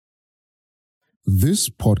This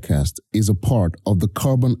podcast is a part of the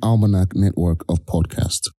Carbon Almanac network of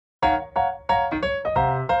podcasts.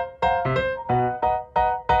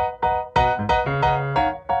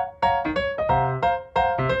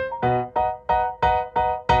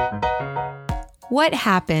 What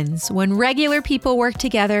happens when regular people work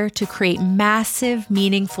together to create massive,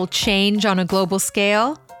 meaningful change on a global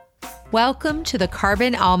scale? Welcome to the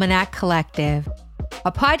Carbon Almanac Collective,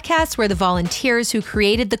 a podcast where the volunteers who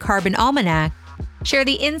created the Carbon Almanac share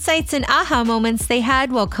the insights and aha moments they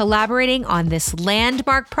had while collaborating on this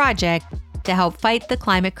landmark project to help fight the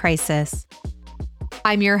climate crisis.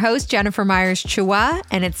 I'm your host, Jennifer Myers-Chua,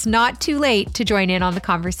 and it's not too late to join in on the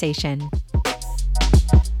conversation.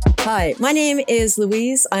 Hi, my name is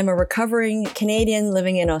Louise. I'm a recovering Canadian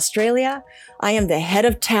living in Australia. I am the head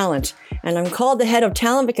of talent, and I'm called the head of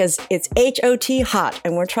talent because it's HOT hot,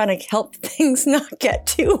 and we're trying to help things not get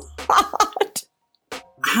too hot.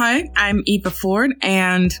 Hi, I'm Eva Ford,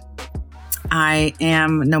 and I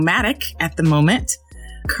am nomadic at the moment.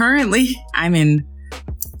 Currently, I'm in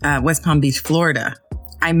West Palm Beach, Florida.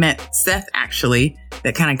 I met Seth, actually,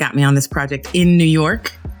 that kind of got me on this project in New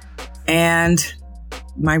York, and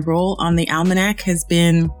my role on the Almanac has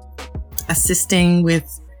been assisting with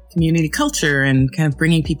community culture and kind of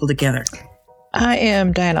bringing people together. I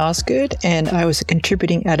am Diane Osgood, and I was a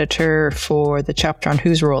contributing editor for the chapter on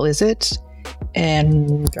Whose Role Is It?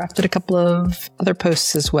 And drafted a couple of other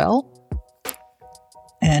posts as well.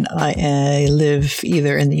 And I live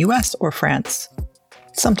either in the US or France,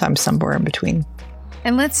 sometimes somewhere in between.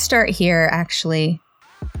 And let's start here, actually.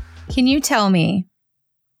 Can you tell me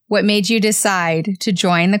what made you decide to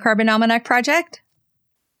join the Carbon Almanac Project?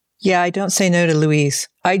 Yeah, I don't say no to Louise.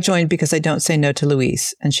 I joined because I don't say no to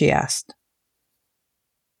Louise, and she asked.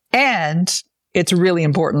 And it's really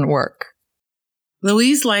important work.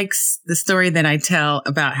 Louise likes the story that I tell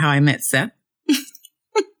about how I met Seth.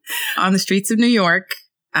 On the streets of New York,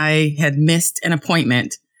 I had missed an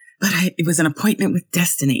appointment, but it was an appointment with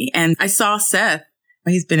destiny. And I saw Seth.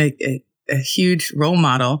 He's been a huge role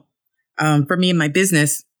model for me in my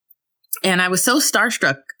business. And I was so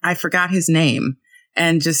starstruck, I forgot his name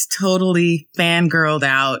and just totally fangirled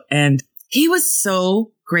out. And he was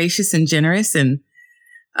so gracious and generous and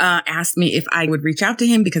asked me if I would reach out to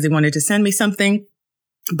him because he wanted to send me something.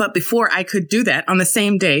 But before I could do that on the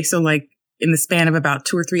same day, so like in the span of about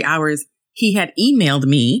 2 or 3 hours, he had emailed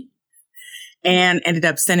me and ended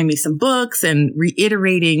up sending me some books and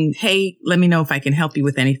reiterating, hey, let me know if I can help you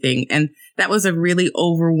with anything. And that was a really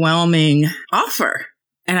overwhelming offer.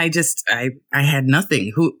 And I had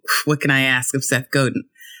nothing. What can I ask of Seth Godin?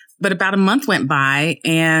 But about a month went by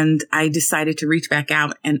and I decided to reach back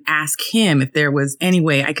out and ask him if there was any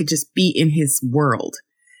way I could just be in his world.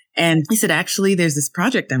 And he said, actually, there's this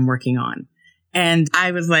project I'm working on. And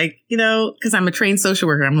I was like, because I'm a trained social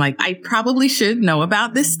worker, I'm like, I probably should know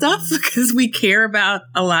about this stuff because we care about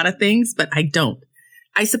a lot of things, but I don't.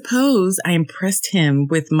 I suppose I impressed him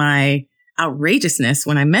with my outrageousness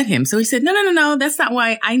when I met him. So he said, no, that's not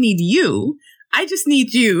why I need you. I just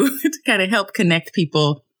need you to kind of help connect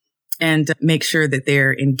people and make sure that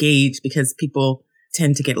they're engaged because people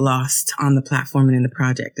tend to get lost on the platform and in the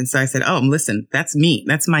project. And so I said, listen, that's me.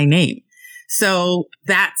 That's my name. So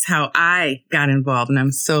that's how I got involved. And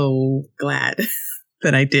I'm so glad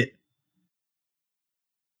that I did.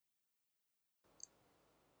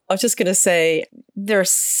 I was just going to say, there are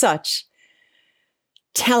such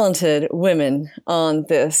talented women on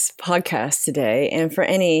this podcast today. And for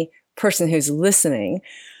any person who's listening,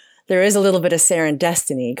 there is a little bit of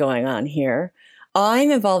serendipity going on here. I'm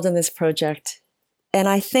involved in this project, and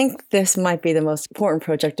I think this might be the most important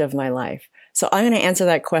project of my life. So I'm going to answer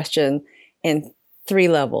that question in 3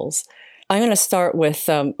 levels. I'm going to start with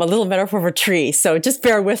a little metaphor of a tree. So just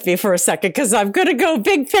bear with me for a second, because I'm going to go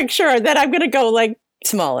big picture, and then I'm going to go like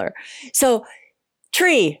smaller. So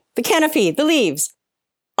tree, the canopy, the leaves.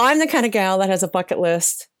 I'm the kind of gal that has a bucket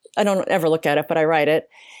list. I don't ever look at it, but I write it.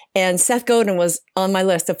 And Seth Godin was on my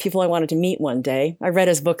list of people I wanted to meet one day. I read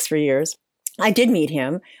his books for years. I did meet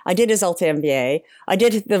him. I did his Ulta MBA. I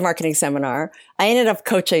did the marketing seminar. I ended up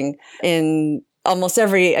coaching in almost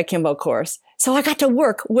every Akimbo course. So I got to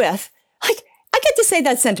work with, I get to say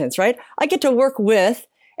that sentence, right? I get to work with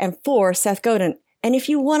and for Seth Godin. And if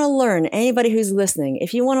you want to learn, anybody who's listening,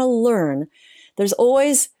 if you want to learn, there's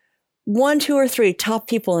always 1, 2, or 3 top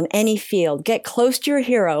people in any field. Get close to your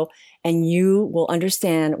hero and you will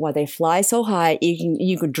understand why they fly so high.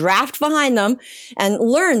 You can draft behind them and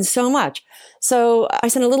learn so much. So I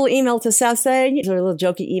sent a little email to Seth saying, a little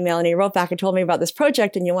jokey email, and he wrote back and told me about this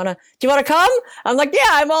project. And do you want to come? I'm like, yeah,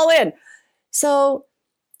 I'm all in. So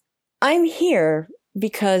I'm here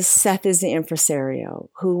because Seth is the impresario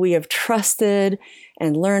who we have trusted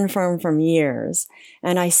and learned from years.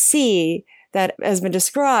 And I see that, as been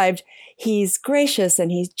described, he's gracious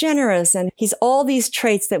and he's generous and he's all these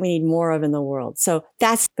traits that we need more of in the world. So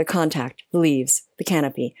that's the contact, the leaves, the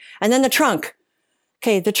canopy. And then the trunk.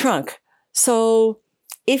 Okay, the trunk. So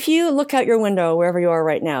if you look out your window wherever you are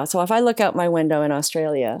right now, so if I look out my window in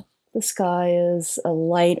Australia, the sky is a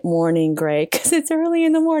light morning gray because it's early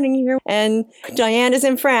in the morning here. And Diane is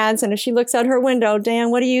in France. And if she looks out her window, Diane,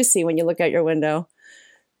 what do you see when you look out your window?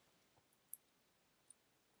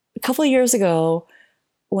 A couple of years ago,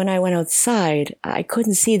 when I went outside, I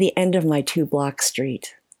couldn't see the end of my 2-block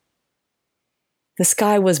street. The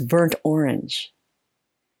sky was burnt orange.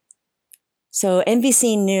 So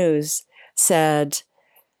NBC News said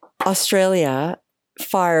Australia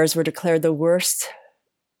fires were declared the worst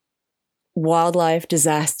wildlife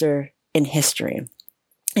disaster in history,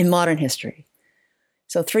 in modern history.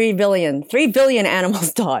 So 3 billion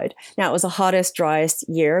animals died. Now, it was the hottest, driest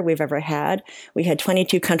year we've ever had. We had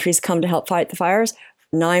 22 countries come to help fight the fires.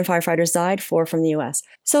 9 firefighters died, 4 from the US.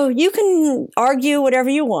 So you can argue whatever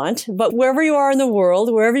you want, but wherever you are in the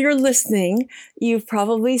world, wherever you're listening, you've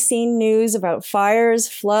probably seen news about fires,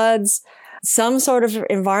 floods, some sort of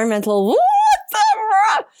environmental,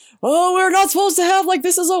 oh, we're not supposed to have, like,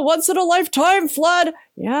 this is a once-in-a-lifetime flood.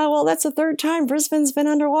 Yeah, well, that's the 3rd time Brisbane's been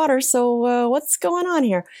underwater, so what's going on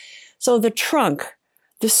here? So the trunk,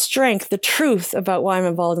 the strength, the truth about why I'm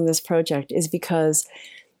involved in this project is because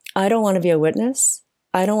I don't want to be a witness.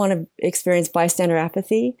 I don't want to experience bystander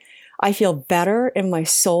apathy. I feel better in my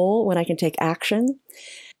soul when I can take action.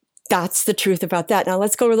 That's the truth about that. Now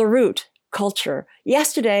let's go to the root. Culture.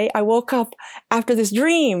 Yesterday, I woke up after this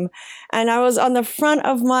dream and I was on the front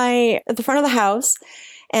of the house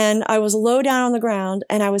and I was low down on the ground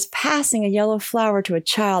and I was passing a yellow flower to a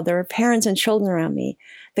child. There were parents and children around me.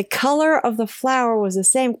 The color of the flower was the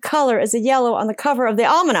same color as the yellow on the cover of the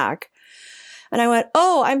Almanac. And I went,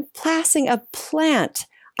 oh, I'm passing a plant.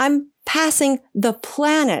 I'm passing the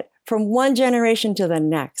planet from one generation to the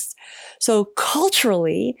next. So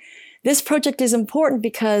culturally, this project is important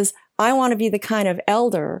because I want to be the kind of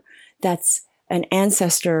elder that's an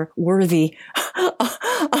ancestor worthy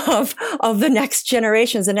of the next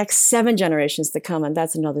generations, the next 7 generations to come. And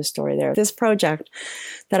that's another story there. This project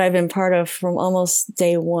that I've been part of from almost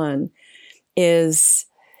day one is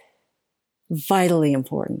vitally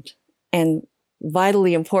important. And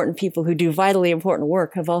vitally important people who do vitally important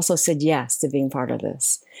work have also said yes to being part of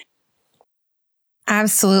this.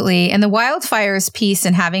 Absolutely. And the wildfires piece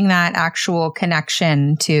and having that actual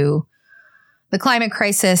connection to the climate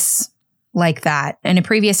crisis like that. In a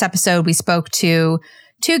previous episode, we spoke to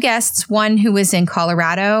 2 guests, one who was in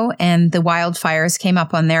Colorado and the wildfires came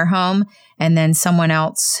up on their home, and then someone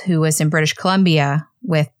else who was in British Columbia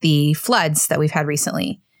with the floods that we've had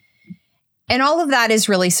recently. And all of that is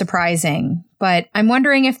really surprising, but I'm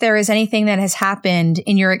wondering if there is anything that has happened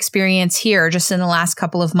in your experience here just in the last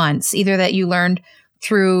couple of months, either that you learned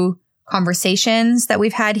through conversations that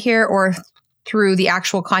we've had here or through the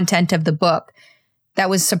actual content of the book that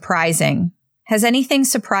was surprising. Has anything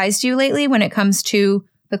surprised you lately when it comes to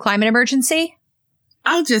the climate emergency?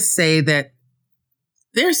 I'll just say that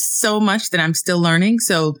there's so much that I'm still learning.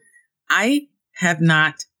 So I have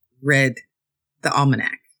not read the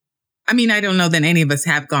Almanac. I mean, I don't know that any of us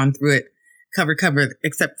have gone through it cover to cover,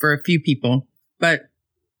 except for a few people. But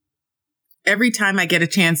every time I get a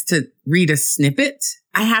chance to read a snippet,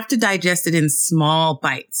 I have to digest it in small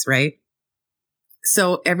bites, right?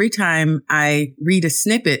 So every time I read a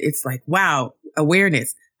snippet, it's like, wow,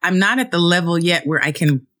 awareness. I'm not at the level yet where I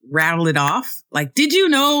can rattle it off. Like, did you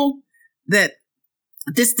know that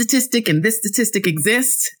this statistic and this statistic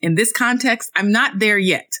exists in this context? I'm not there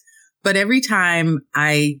yet. But every time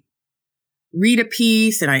I read a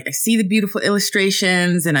piece and I see the beautiful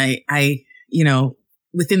illustrations and I,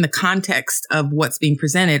 within the context of what's being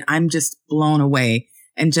presented, I'm just blown away.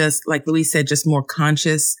 And just like Louise said, just more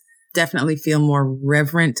conscious, definitely feel more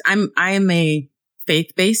reverent. I am a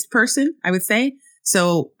faith-based person, I would say.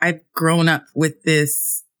 So I've grown up with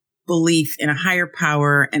this belief in a higher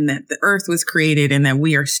power and that the earth was created and that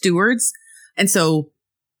we are stewards. And so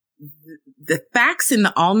the facts in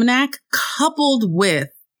the Almanac coupled with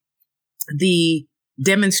the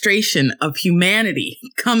demonstration of humanity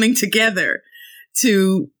coming together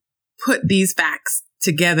to put these facts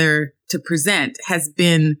together to present has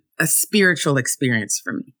been a spiritual experience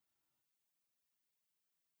for me.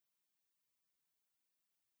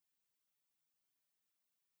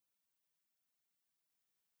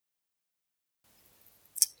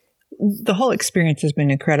 the whole experience has been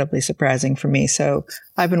incredibly surprising for me. So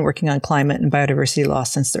I've been working on climate and biodiversity law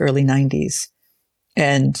since the early 90s.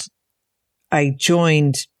 And I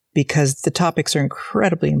joined because the topics are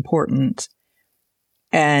incredibly important.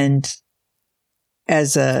 And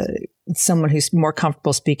as someone who's more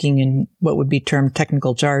comfortable speaking in what would be termed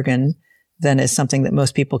technical jargon than as something that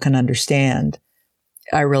most people can understand,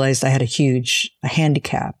 I realized I had a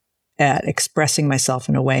handicap at expressing myself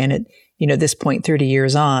in a way. And at this point, 30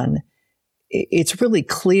 years on, it's really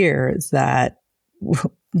clear that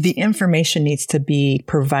the information needs to be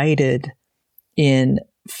provided in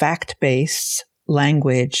fact-based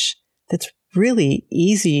language that's really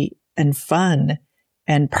easy and fun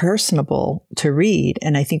and personable to read.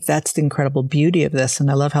 And I think that's the incredible beauty of this.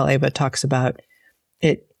 And I love how Ava talks about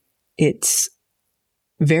it. It's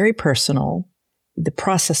very personal. The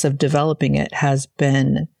process of developing it has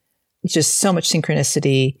been just so much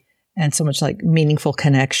synchronicity and so much like meaningful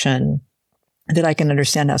connection that I can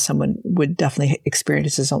understand how someone would definitely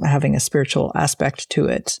experience as having a spiritual aspect to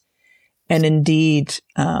it. And indeed,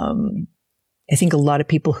 I think a lot of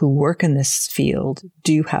people who work in this field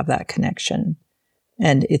do have that connection.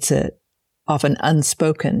 And it's a often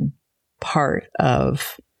unspoken part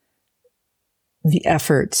of the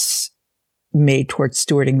efforts made towards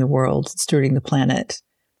stewarding the world, stewarding the planet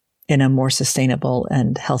in a more sustainable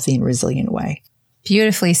and healthy and resilient way.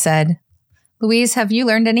 Beautifully said. Louise, have you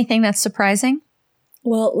learned anything that's surprising?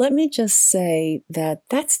 Well, let me just say that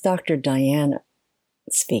that's Dr. Diane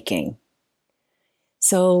speaking.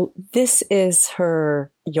 So this is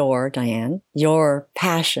your Diane, your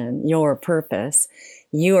passion, your purpose.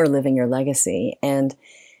 You are living your legacy, and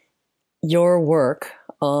your work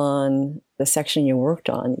on the section you worked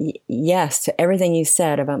on, yes, to everything you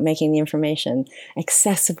said about making the information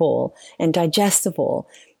accessible and digestible,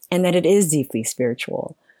 and that it is deeply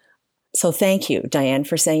spiritual. So thank you, Diane,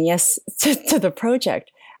 for saying yes to the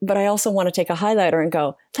project. But I also want to take a highlighter and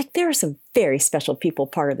go, there are some very special people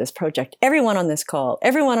part of this project. Everyone on this call,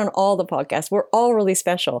 everyone on all the podcasts, we're all really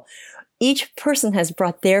special. Each person has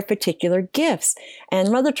brought their particular gifts.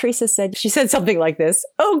 And Mother Teresa she said something like this,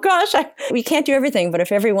 oh gosh, we can't do everything, but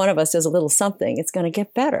if every one of us does a little something, it's going to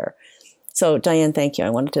get better. So Diane, thank you. I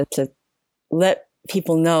wanted to let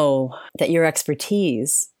people know that your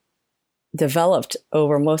expertise developed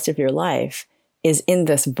over most of your life is in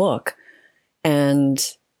this book. And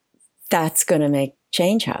that's going to make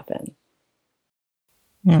change happen.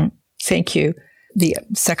 Thank you. The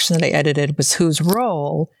section that I edited was whose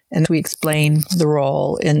role, and we explain the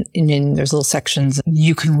role in there's little sections.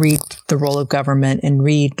 You can read the role of government and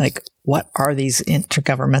read what are these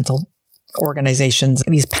intergovernmental organizations,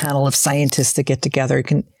 these panel of scientists that get together.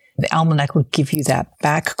 The Almanac will give you that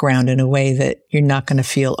background in a way that you're not going to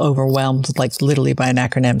feel overwhelmed, literally by an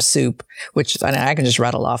acronym soup, which I can just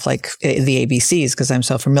rattle off the ABCs because I'm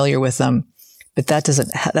so familiar with them, but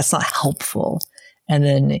that's not helpful. And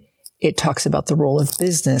then it talks about the role of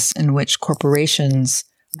business and which corporations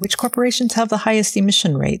have the highest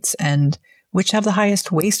emission rates and which have the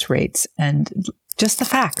highest waste rates, and just the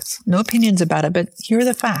facts, no opinions about it, but here are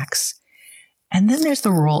the facts. And then there's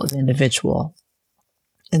the role of the individual.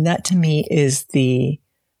 And that to me is the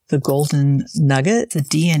golden nugget, the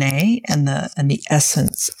DNA and the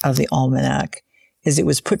essence of the Almanac. Is it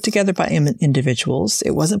was put together by individuals.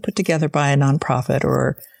 It wasn't put together by a nonprofit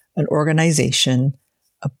or an organization.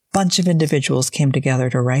 A bunch of individuals came together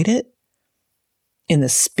to write it in the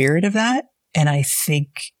spirit of that. And I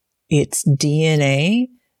think its DNA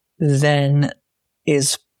then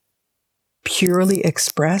is purely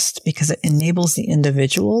expressed because it enables the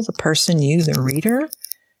individual, the person, the reader,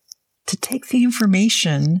 to take the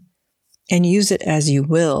information and use it as you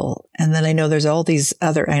will. And then I know there's all these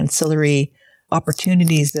other ancillary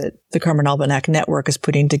opportunities that the Carbon Almanac Network is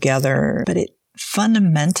putting together, but it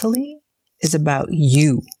fundamentally is about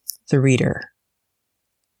you, the reader,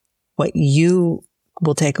 what you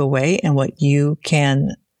will take away and what you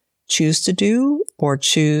can choose to do or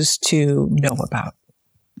choose to know about.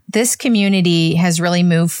 This community has really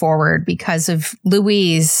moved forward because of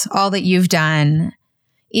Louise, all that you've done,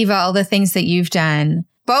 Eva, all the things that you've done,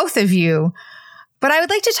 both of you. But I would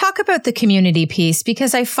like to talk about the community piece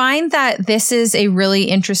because I find that this is a really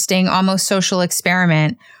interesting, almost social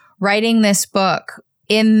experiment, writing this book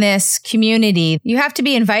in this community. You have to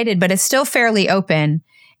be invited, but it's still fairly open.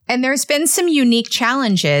 And there's been some unique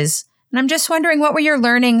challenges. And I'm just wondering, what were your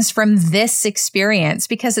learnings from this experience?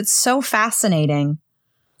 Because it's so fascinating.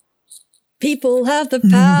 People have the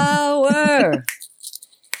power.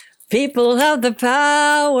 People have the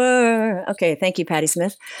power. Okay, thank you, Patti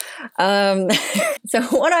Smith. So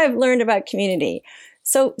what I've learned about community.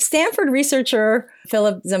 So Stanford researcher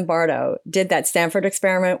Philip Zimbardo did that Stanford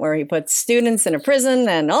experiment where he put students in a prison,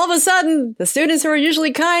 and all of a sudden the students who are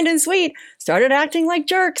usually kind and sweet started acting like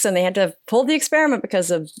jerks, and they had to pull the experiment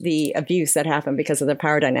because of the abuse that happened because of the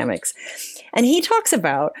power dynamics. And he talks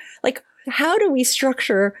about, like, how do we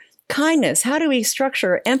structure kindness? How do we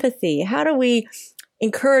structure empathy? How do we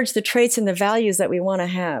encourage the traits and the values that we want to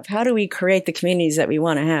have? How do we create the communities that we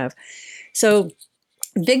want to have? So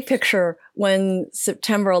big picture, when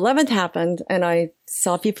September 11th happened and I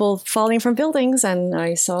saw people falling from buildings and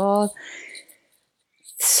I saw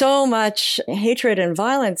so much hatred and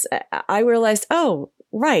violence, I realized, oh,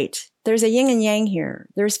 right, there's a yin and yang here.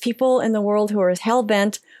 There's people in the world who are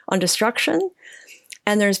hell-bent on destruction,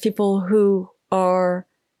 and there's people who are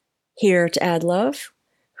here to add love,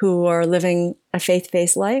 who are living a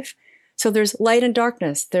faith-based life. So there's light and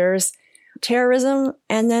darkness. There's terrorism,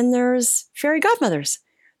 and then there's fairy godmothers.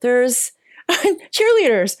 There's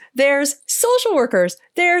cheerleaders. There's social workers.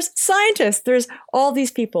 There's scientists. There's all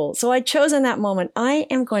these people. So I chose in that moment, I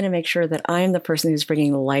am going to make sure that I am the person who's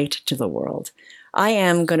bringing light to the world. I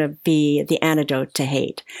am going to be the antidote to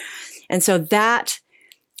hate. And so that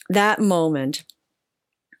moment,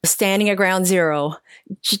 standing at ground zero,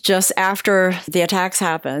 just after the attacks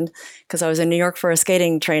happened, because I was in New York for a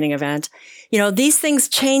skating training event, you know, these things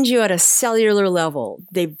change you at a cellular level.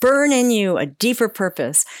 They burn in you a deeper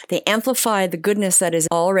purpose. They amplify the goodness that is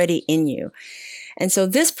already in you. And so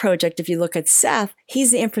this project, if you look at Seth,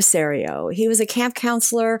 he's the impresario. He was a camp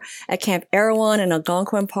counselor at Camp Erewhon in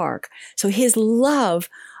Algonquin Park. So his love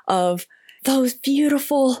of those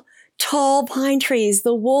beautiful tall pine trees,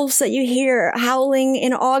 the wolves that you hear howling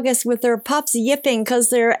in August with their pups yipping because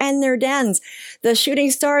they're in their dens, the shooting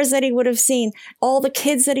stars that he would have seen, all the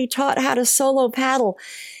kids that he taught how to solo paddle.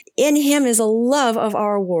 In him is a love of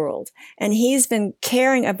our world. And he's been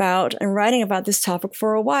caring about and writing about this topic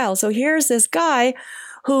for a while. So here's this guy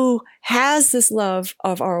who has this love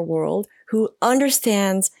of our world, who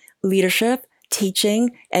understands leadership,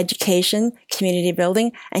 teaching, education, community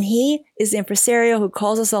building, and he is the impresario who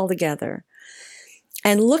calls us all together.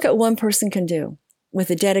 And look at what one person can do with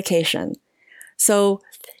the dedication. So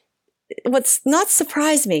what's not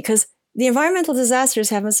surprised me, because the environmental disasters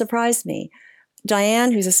haven't surprised me.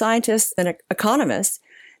 Diane, who's a scientist and an economist,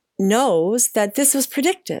 knows that this was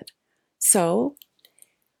predicted. So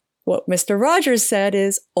what Mr. Rogers said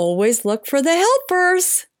is always look for the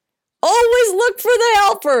helpers. Always look for the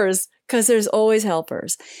helpers. Because there's always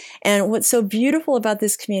helpers. And what's so beautiful about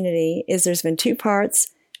this community is there's been two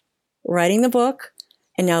parts, writing the book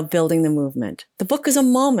and now building the movement. The book is a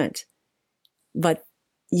moment, but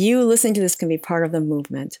you listening to this can be part of the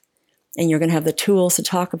movement. And you're going to have the tools to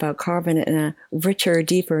talk about carbon in a richer,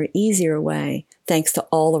 deeper, easier way, thanks to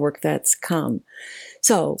all the work that's come.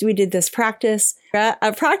 So we did this practice,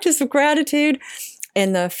 a practice of gratitude.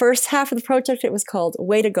 In the first half of the project, it was called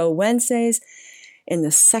Way to Go Wednesdays. In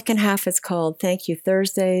the second half, it's called Thank You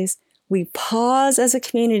Thursdays. We pause as a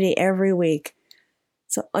community every week.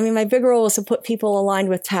 So, I mean, my big role is to put people aligned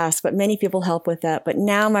with tasks, but many people help with that. But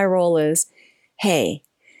now my role is, hey,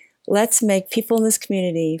 let's make people in this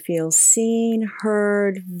community feel seen,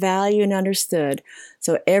 heard, valued, and understood.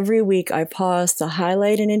 So every week I pause to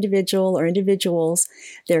highlight an individual or individuals,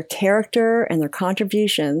 their character and their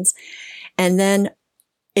contributions. And then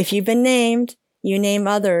if you've been named, you name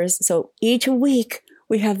others. So each week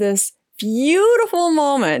we have this beautiful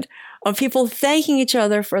moment of people thanking each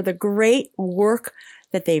other for the great work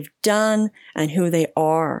that they've done and who they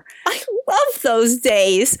are. I love those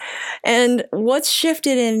days. And what's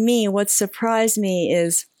shifted in me, what surprised me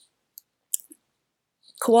is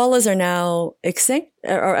koalas are now extinct,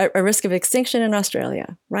 or at risk of extinction in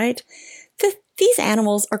Australia, right? These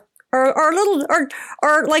animals are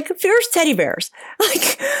like fierce teddy bears.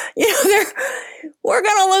 Like, you know, we're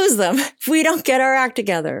going to lose them if we don't get our act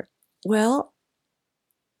together. Well,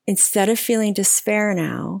 instead of feeling despair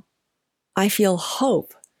now, I feel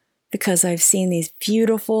hope because I've seen these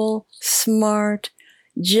beautiful, smart,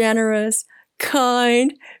 generous,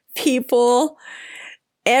 kind people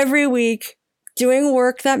every week doing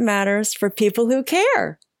work that matters for people who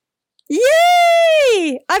care.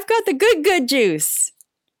 Yay! I've got the good juice.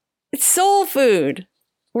 It's soul food.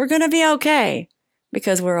 We're going to be okay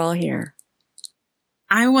because we're all here.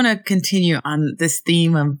 I want to continue on this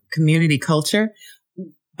theme of community culture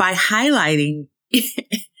by highlighting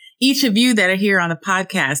each of you that are here on the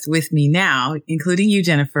podcast with me now, including you,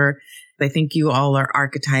 Jennifer. I think you all are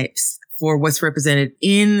archetypes for what's represented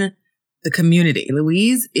in the community.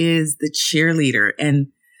 Louise is the cheerleader, and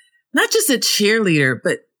not just a cheerleader,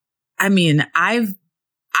 but I mean, I've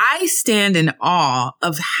I stand in awe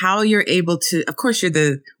of how you're able to, of course, you're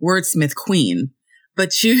the wordsmith queen,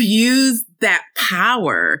 but you use that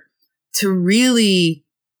power to really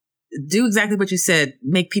do exactly what you said,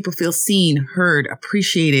 make people feel seen, heard,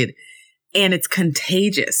 appreciated, and it's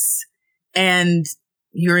contagious. And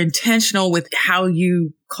you're intentional with how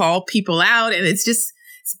you call people out. And it's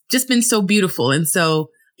just been so beautiful. And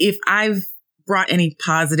so if I've brought any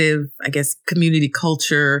positive, I guess, community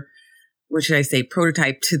culture, what should I say,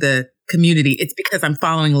 prototype to the community, it's because I'm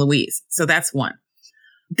following Louise. So that's one.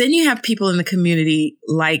 Then you have people in the community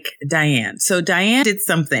like Diane. So Diane did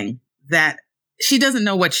something that she doesn't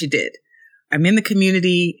know what she did. I'm in the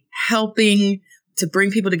community helping to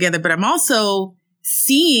bring people together, but I'm also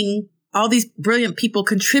seeing all these brilliant people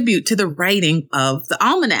contribute to the writing of the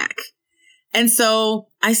Almanac. And so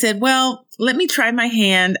I said, well, let me try my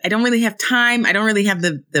hand. I don't really have time. I don't really have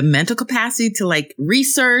the mental capacity to like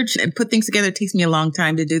research and put things together. It takes me a long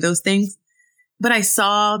time to do those things. But I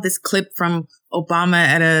saw this clip from Obama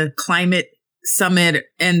at a climate summit.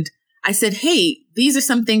 And I said, hey, these are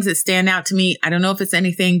some things that stand out to me. I don't know if it's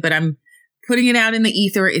anything, but I'm putting it out in the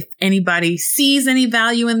ether if anybody sees any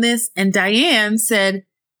value in this. And Diane said,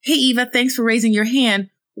 hey, Eva, thanks for raising your hand.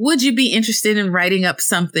 Would you be interested in writing up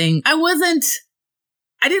something? I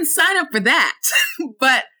didn't sign up for that,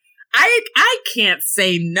 but I can't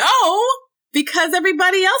say no because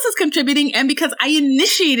everybody else is contributing and because I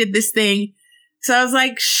initiated this thing. So I was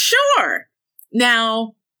like, sure.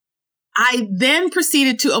 Now, I then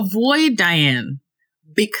proceeded to avoid Diane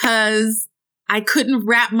because I couldn't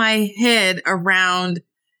wrap my head around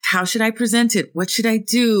how should I present it? What should I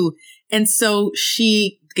do? And so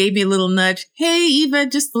she gave me a little nudge. Hey, Eva,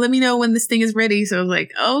 just let me know when this thing is ready. So I was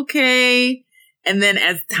like, okay. And then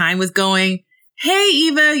as time was going, hey,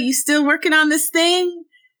 Eva, you still working on this thing?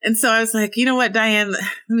 And so I was like, you know what, Diane, let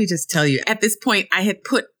me just tell you, at this point, I had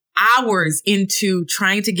put hours into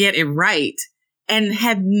trying to get it right and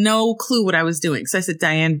had no clue what I was doing. So I said,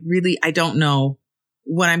 Diane, really, I don't know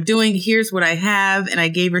what I'm doing. Here's what I have. And I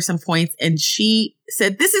gave her some points and she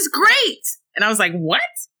said, this is great. And I was like, what?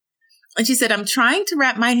 And she said, I'm trying to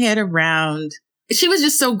wrap my head around. She was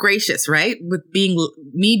just so gracious, right? With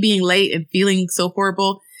me being late and feeling so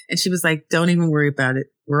horrible. And she was like, don't even worry about it.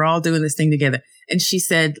 We're all doing this thing together. And she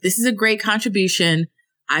said, this is a great contribution.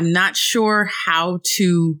 I'm not sure how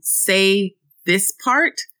to say this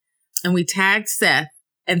part. And we tagged Seth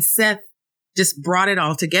and Seth just brought it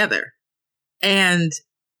all together. And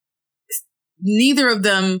neither of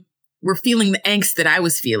them were feeling the angst that I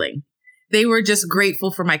was feeling. They were just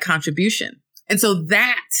grateful for my contribution. And so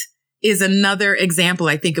that is another example,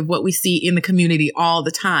 I think, of what we see in the community all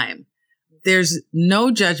the time. There's no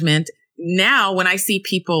judgment. Now, when I see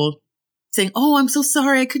people saying, oh, I'm so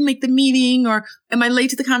sorry, I couldn't make the meeting, or am I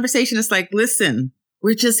late to the conversation? It's like, listen,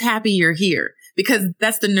 we're just happy you're here because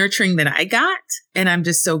that's the nurturing that I got. And I'm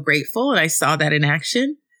just so grateful. And I saw that in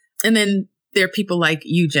action. And then there are people like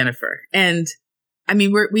you, Jennifer. And I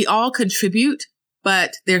mean, we all contribute,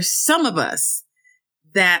 but there's some of us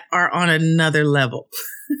that are on another level.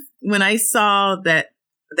 When I saw that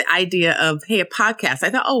the idea of, hey, a podcast, I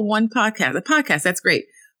thought, oh, one podcast, a podcast, that's great.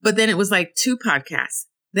 But then it was like 2 podcasts,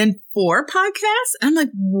 then 4 podcasts. I'm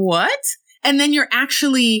like, what? And then you're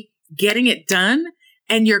actually getting it done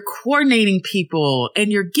and you're coordinating people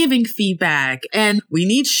and you're giving feedback and we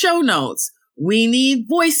need show notes. We need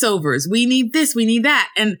voiceovers. We need this. We need that.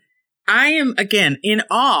 And I am, again, in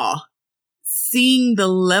awe seeing the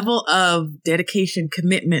level of dedication,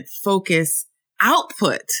 commitment, focus,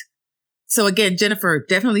 output. So again, Jennifer,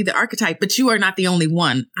 definitely the archetype, but you are not the only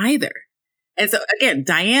one either. And so again,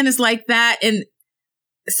 Diane is like that. And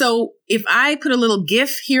so if I put a little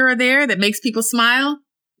GIF here or there that makes people smile,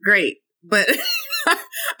 great. But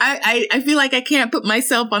I feel like I can't put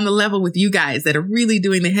myself on the level with you guys that are really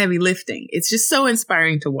doing the heavy lifting. It's just so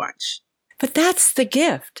inspiring to watch. But that's the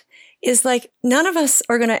gift. Is like none of us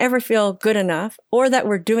are going to ever feel good enough or that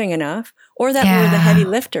we're doing enough or that we're the heavy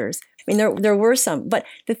lifters. I mean, there were some, but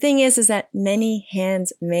the thing is that many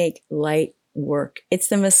hands make light work. It's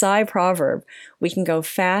the Maasai proverb. We can go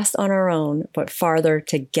fast on our own, but farther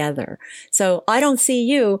together. So I don't see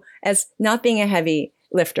you as not being a heavy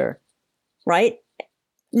lifter, right?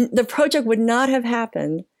 The project would not have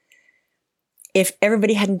happened if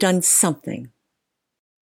everybody hadn't done something.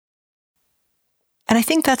 And I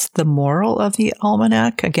think that's the moral of the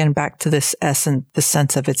Almanac. Again, back to this essence, the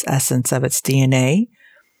sense of its essence, of its DNA,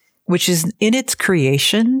 which is in its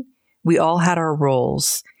creation, we all had our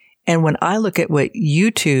roles. And when I look at what you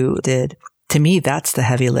two did, to me, that's the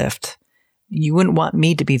heavy lift. You wouldn't want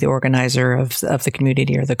me to be the organizer of the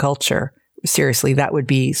community or the culture. Seriously, that would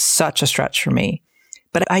be such a stretch for me.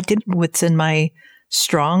 but I did what's in my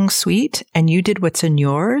strong suite and you did what's in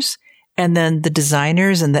yours. And then the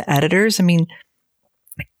designers and the editors, I mean,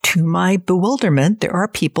 to my bewilderment, there are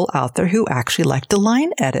people out there who actually like to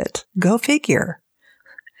line edit. Go figure.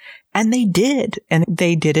 And they did. And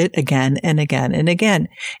they did it again and again and again.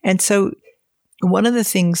 And so one of the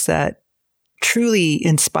things that truly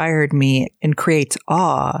inspired me and creates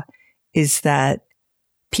awe is that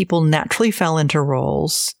people naturally fell into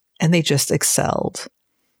roles and they just excelled.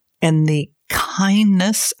 And the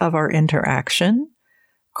kindness of our interaction,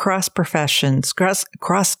 cross professions, cross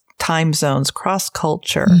time zones, cross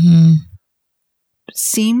culture,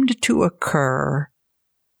 seemed to occur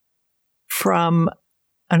from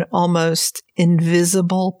an almost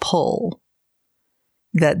invisible pull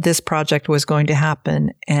that this project was going to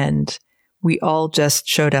happen. And we all just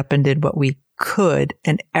showed up and did what we could.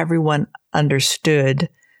 And everyone understood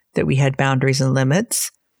that we had boundaries and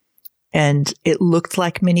limits. And it looked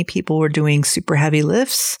like many people were doing super heavy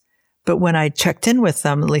lifts. But when I checked in with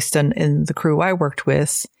them, at least in the crew I worked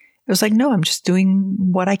with, it was like, no, I'm just doing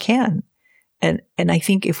what I can. And I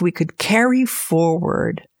think if we could carry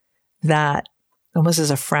forward that almost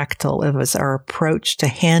as a fractal, it was our approach to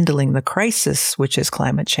handling the crisis, which is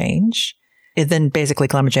climate change, then basically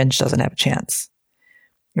climate change doesn't have a chance,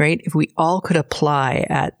 right? If we all could apply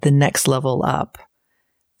at the next level up,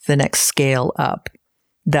 the next scale up,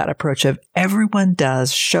 that approach of everyone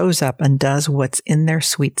shows up and does what's in their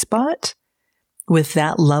sweet spot with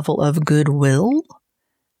that level of goodwill,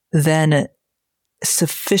 then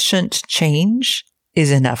sufficient change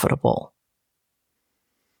is inevitable.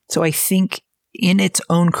 So I think in its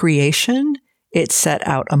own creation, it set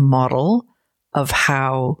out a model of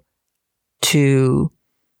how to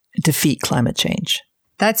defeat climate change.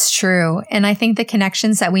 That's true. And I think the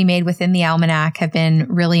connections that we made within the Almanac have been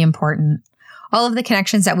really important. All of the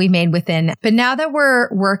connections that we've made within. But now that we're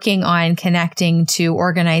working on connecting to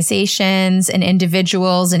organizations and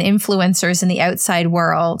individuals and influencers in the outside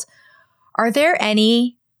world, are there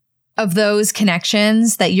any of those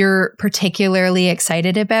connections that you're particularly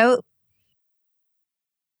excited about?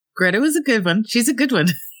 Greta was a good one. She's a good one.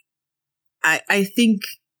 I think,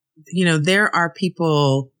 there are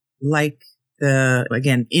people like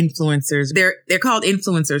influencers. They're called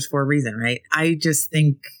influencers for a reason, right? I just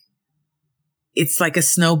think it's like a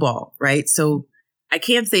snowball, right? So I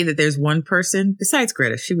can't say that there's one person besides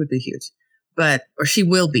Greta. She would be huge, or she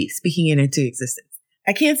will be speaking it into existence.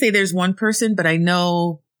 I can't say there's one person, but I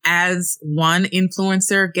know as one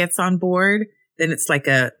influencer gets on board, then it's like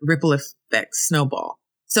a ripple effect snowball.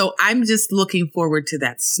 So I'm just looking forward to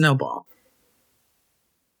that snowball.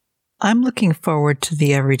 I'm looking forward to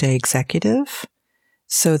the everyday executive.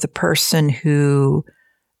 So the person who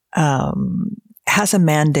has a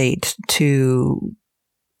mandate to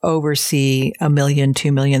oversee $1 million,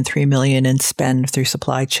 $2 million, $3 million in spend through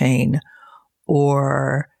supply chain,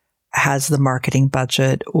 or has the marketing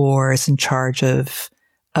budget, or is in charge of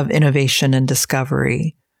innovation and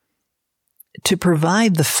discovery, to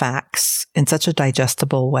provide the facts in such a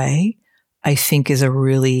digestible way, I think is a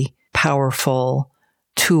really powerful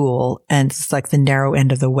tool. And it's like the narrow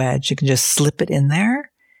end of the wedge. You can just slip it in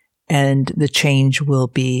there and the change will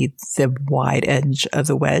be the wide edge of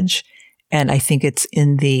the wedge. And I think it's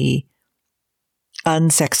in the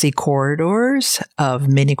unsexy corridors of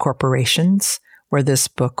many corporations where this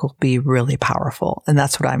book will be really powerful. And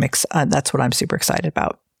that's what I'm super excited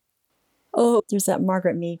about. Oh, there's that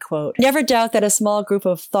Margaret Mead quote. Never doubt that a small group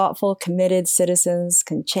of thoughtful, committed citizens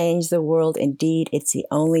can change the world. Indeed, it's the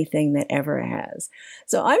only thing that ever has.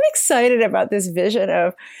 So I'm excited about this vision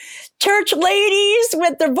of church ladies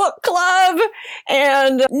with their book club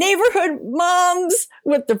and neighborhood moms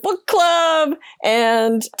with their book club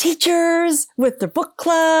and teachers with their book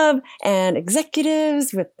club and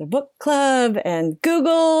executives with their book club and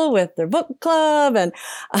Google with their book club and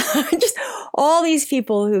just all these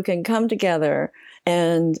people who can come together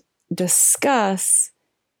and discuss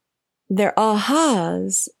their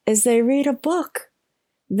ahas as they read a book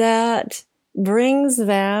that brings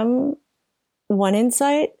them one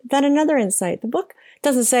insight, then another insight. The book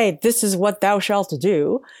doesn't say, this is what thou shalt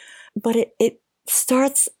do, but it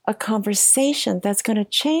starts a conversation that's going to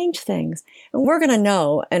change things. And we're going to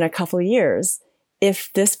know in a couple of years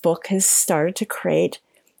if this book has started to create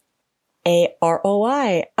a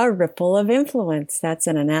ROI, a ripple of influence. That's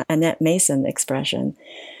an Annette Mason expression.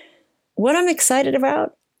 What I'm excited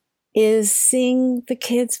about is seeing the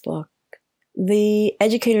kids' book, the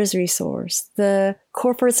educator's resource, the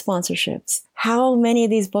corporate sponsorships, how many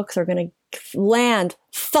of these books are going to land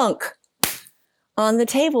thunk on the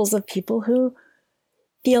tables of people who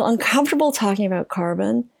feel uncomfortable talking about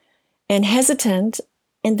carbon and hesitant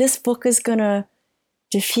And this book is going to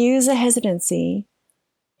diffuse the hesitancy,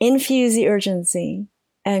 infuse the urgency,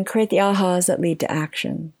 and create the ahas that lead to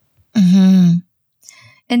action. Mm-hmm.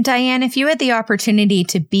 And Diane, if you had the opportunity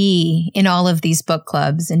to be in all of these book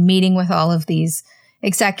clubs and meeting with all of these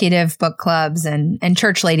executive book clubs and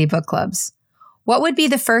church lady book clubs, what would be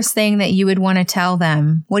the first thing that you would want to tell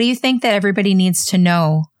them? What do you think that everybody needs to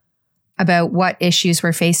know about what issues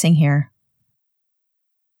we're facing here?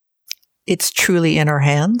 It's truly in our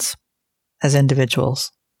hands as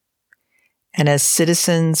individuals. And as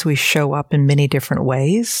citizens, we show up in many different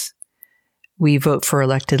ways. We vote for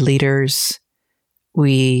elected leaders.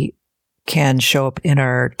 We can show up in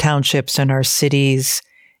our townships and our cities,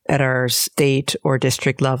 at our state or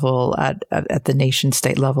district level, at the nation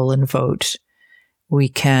state level and vote. We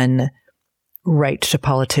can write to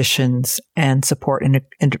politicians and support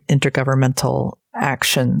intergovernmental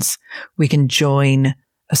actions. We can join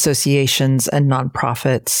associations and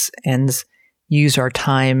nonprofits and use our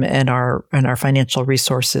time and our financial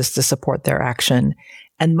resources to support their action.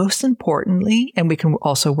 And most importantly, and we can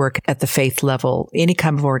also work at the faith level, any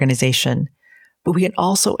kind of organization, but we can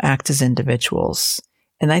also act as individuals.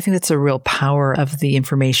 And I think that's a real power of the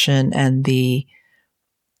information and the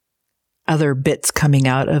other bits coming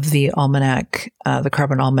out of the Almanac, the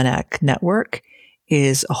Carbon Almanac network,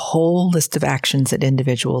 is a whole list of actions that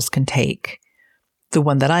individuals can take. The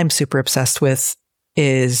one that I'm super obsessed with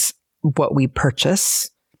is what we purchase,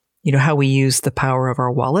 how we use the power of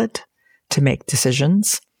our wallet to make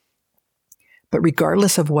decisions. But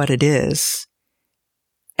regardless of what it is,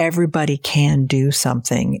 everybody can do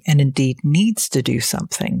something and indeed needs to do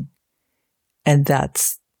something. And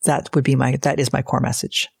that is my core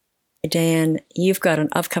message. Diane, you've got an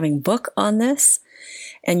upcoming book on this,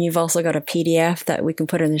 and you've also got a PDF that we can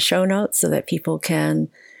put in the show notes so that people can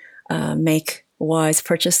make wise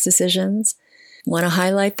purchase decisions. Want to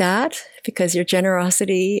highlight that because your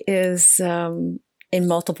generosity is in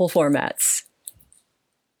multiple formats.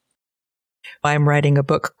 I'm writing a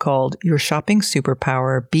book called Your Shopping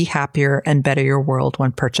Superpower, Be Happier and Better Your World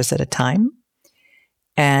One Purchase at a Time.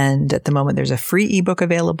 And at the moment, there's a free ebook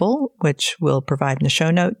available, which we'll provide in the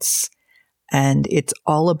show notes. And it's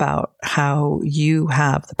all about how you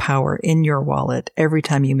have the power in your wallet every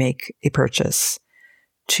time you make a purchase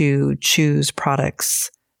to choose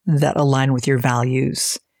products that align with your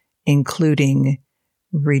values, including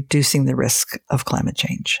reducing the risk of climate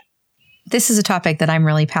change. This is a topic that I'm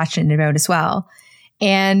really passionate about as well.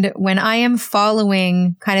 And when I am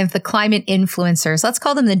following kind of the climate influencers, let's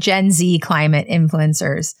call them the Gen Z climate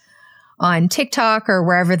influencers on TikTok or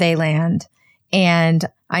wherever they land, and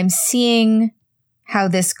I'm seeing how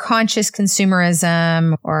this conscious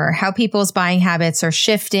consumerism or how people's buying habits are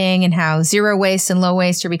shifting and how zero waste and low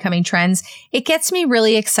waste are becoming trends, it gets me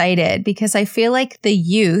really excited because I feel like the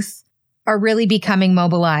youth are really becoming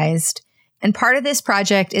mobilized. And part of this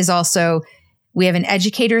project is also we have an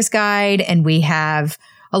educator's guide and we have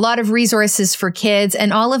a lot of resources for kids,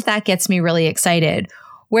 and all of that gets me really excited.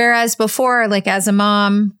 Whereas before, like as a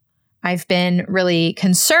mom, I've been really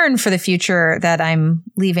concerned for the future that I'm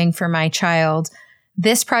leaving for my child.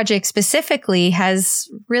 This project specifically has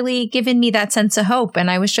really given me that sense of hope. And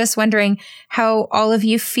I was just wondering how all of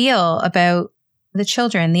you feel about the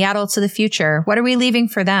children, the adults of the future. What are we leaving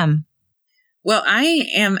for them? Well, I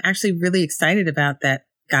am actually really excited about that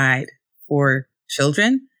guide for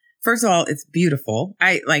children. First of all, it's beautiful.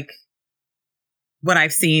 I like what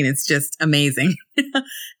I've seen. It's just amazing.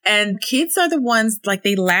 And kids are the ones like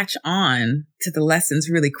they latch on to the lessons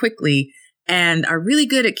really quickly and are really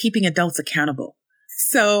good at keeping adults accountable.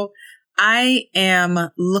 So I am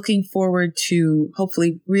looking forward to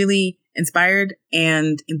hopefully really inspired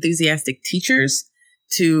and enthusiastic teachers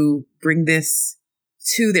to bring this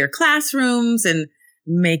to their classrooms and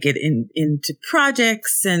make it into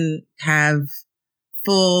projects and have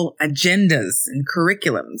full agendas and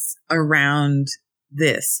curriculums around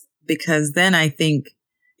this. Because then I think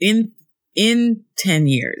in 10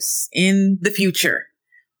 years, in the future,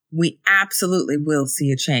 we absolutely will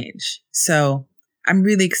see a change. So I'm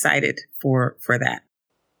really excited for that.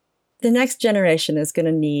 The next generation is going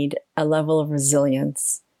to need a level of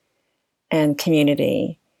resilience and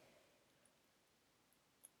community.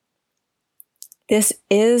 This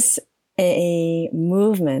is a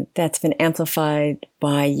movement that's been amplified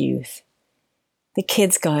by youth. The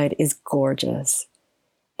Kids Guide is gorgeous.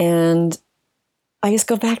 And I just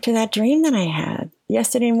go back to that dream that I had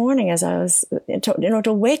yesterday morning as I was,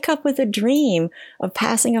 to wake up with a dream of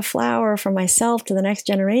passing a flower from myself to the next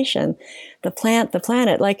generation, the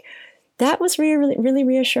planet, like that was really, really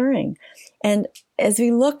reassuring. And as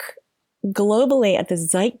we look globally at the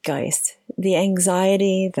zeitgeist, the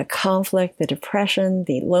anxiety, the conflict, the depression,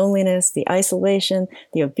 the loneliness, the isolation,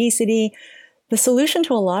 the obesity. The solution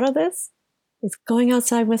to a lot of this is going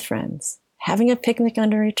outside with friends, having a picnic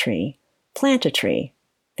under a tree, plant a tree.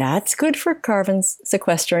 That's good for carbon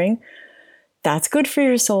sequestering. That's good for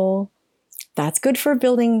your soul. That's good for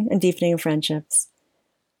building and deepening friendships.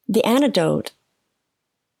 The antidote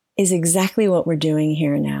is exactly what we're doing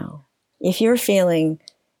here now. If you're feeling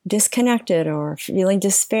disconnected or feeling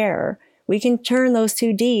despair, we can turn those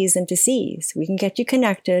two D's into C's. We can get you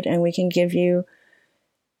connected and we can give you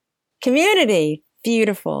community.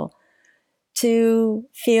 Beautiful. To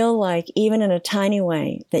feel like, even in a tiny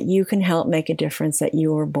way, that you can help make a difference that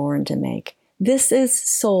you were born to make. This is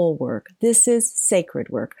soul work. This is sacred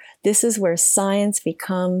work. This is where science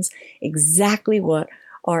becomes exactly what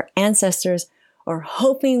our ancestors are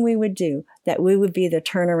hoping we would do, that we would be the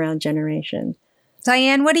turnaround generation.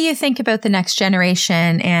 Diane, what do you think about the next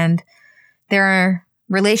generation and their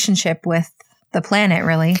relationship with the planet,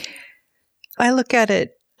 really? I look at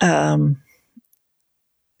it a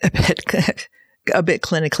bit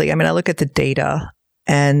clinically. I mean, I look at the data,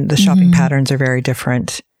 and the shopping patterns are very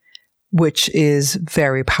different, which is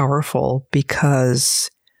very powerful because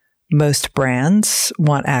most brands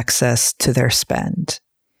want access to their spend.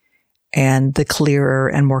 And the clearer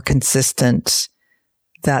and more consistent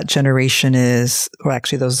that generation is, or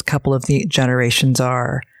actually those couple of the generations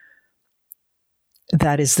are,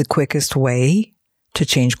 that is the quickest way to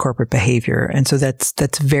change corporate behavior. And so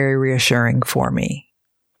that's very reassuring for me.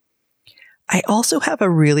 I also have a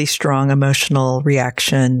really strong emotional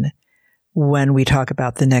reaction when we talk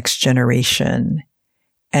about the next generation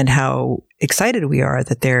and how excited we are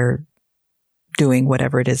that they're doing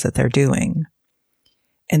whatever it is that they're doing.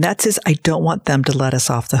 And that says, I don't want them to let us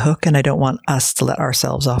off the hook, and I don't want us to let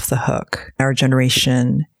ourselves off the hook. Our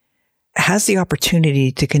generation has the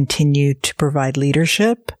opportunity to continue to provide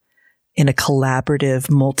leadership in a collaborative,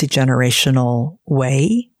 multi-generational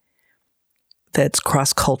way that's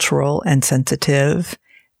cross-cultural and sensitive,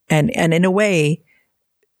 and in a way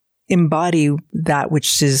embody that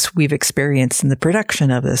which is we've experienced in the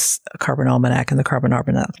production of this Carbon Almanac and the Carbon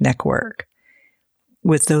Almanac Network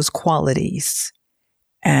with those qualities.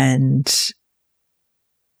 And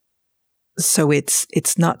so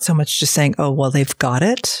it's not so much just saying, oh, well, they've got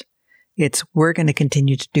it. It's we're going to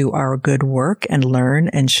continue to do our good work and learn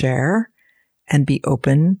and share and be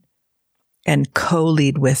open and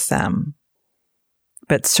co-lead with them,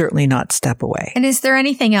 but certainly not step away. And is there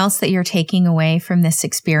anything else that you're taking away from this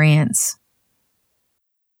experience?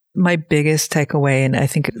 My biggest takeaway, and I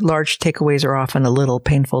think large takeaways are often a little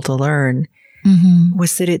painful to learn,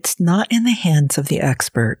 was that it's not in the hands of the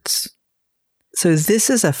experts. So this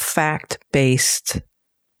is a fact-based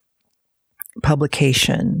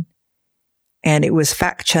publication, and it was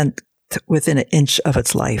fact-checked within an inch of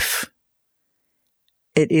its life.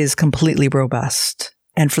 It is completely robust.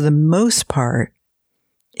 And for the most part,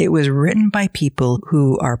 it was written by people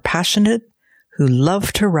who are passionate, who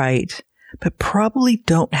love to write, but probably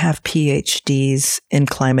don't have PhDs in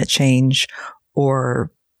climate change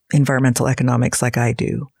or environmental economics like I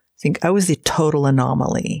do. I think I was the total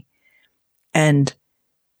anomaly. And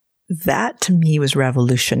that to me was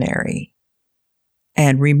revolutionary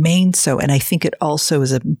and remains so. And I think it also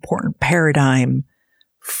is an important paradigm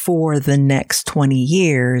for the next 20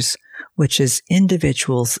 years, which is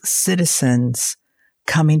individuals, citizens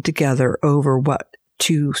coming together over what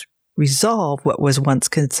to resolve what was once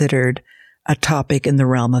considered a topic in the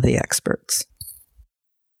realm of the experts.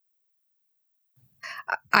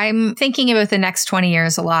 I'm thinking about the next 20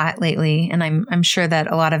 years a lot lately, and I'm sure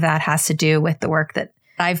that a lot of that has to do with the work that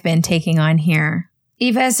I've been taking on here.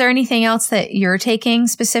 Eva, is there anything else that you're taking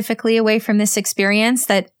specifically away from this experience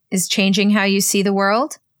that is changing how you see the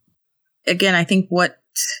world? Again, I think what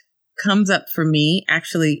comes up for me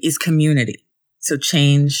actually is community. So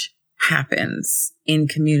change happens in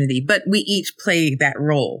community, but we each play that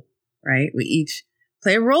role, right? We each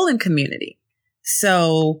play a role in community.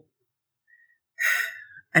 So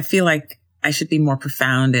I feel like I should be more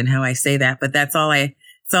profound in how I say that, but that's all I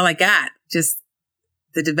got. Just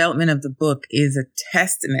the development of the book is a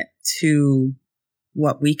testament to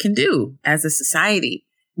what we can do as a society.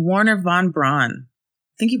 Werner von Braun,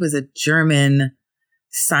 I think he was a German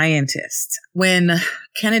scientist. When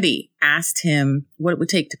Kennedy asked him what it would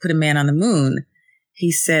take to put a man on the moon,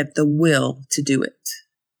 he said the will to do it.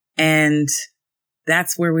 And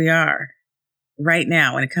that's where we are right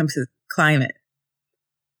now when it comes to climate.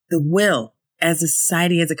 The will as a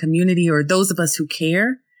society, as a community, or those of us who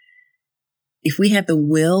care, if we have the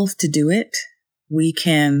will to do it, we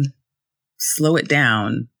can slow it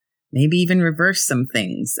down. maybe even reverse some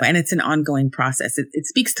things. And it's an ongoing process. It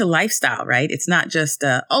speaks to lifestyle, right? It's not just,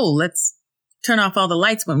 let's turn off all the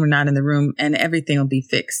lights when we're not in the room and everything will be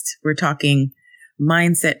fixed. We're talking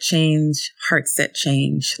mindset change, heart set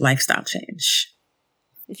change, lifestyle change.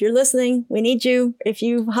 If you're listening, we need you. If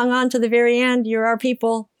you hung on to the very end, you're our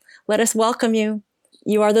people. Let us welcome you.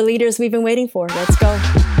 You are the leaders we've been waiting for. Let's go.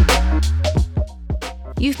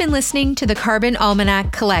 You've been listening to the Carbon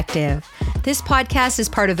Almanac Collective. This podcast is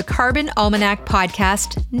part of the Carbon Almanac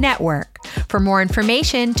Podcast Network. For more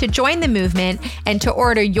information, to join the movement, and to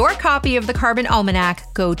order your copy of the Carbon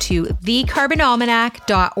Almanac, go to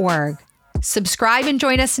thecarbonalmanac.org. Subscribe and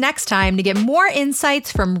join us next time to get more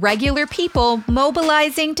insights from regular people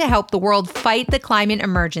mobilizing to help the world fight the climate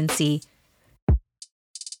emergency.